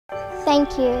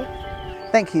Thank you.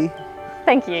 Thank you.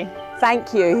 Thank you.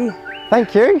 Thank you.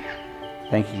 Thank you.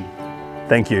 Thank you.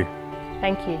 Thank you.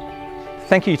 Thank you.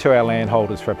 Thank you to our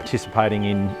landholders for participating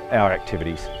in our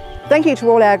activities. Thank you to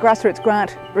all our grassroots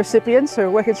grant recipients who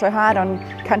are working so hard on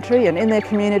country and in their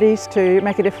communities to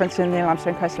make a difference in their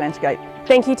limestone coast landscape.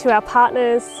 Thank you to our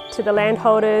partners, to the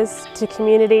landholders, to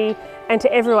community and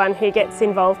to everyone who gets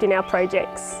involved in our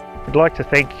projects. We'd like to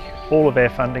thank all of our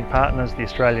funding partners, the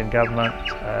Australian Government,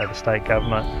 the State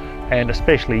Government and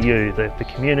especially you, the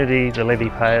community, the levy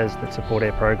payers that support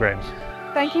our programs.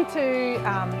 Thank you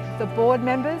to the board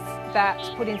members that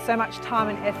put in so much time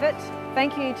and effort.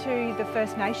 Thank you to the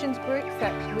First Nations groups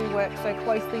that we work so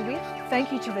closely with.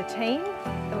 Thank you to the team,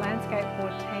 the Landscape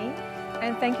Board team,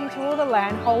 and thank you to all the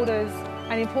landholders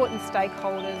and important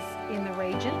stakeholders in the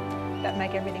region that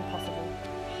make everything possible.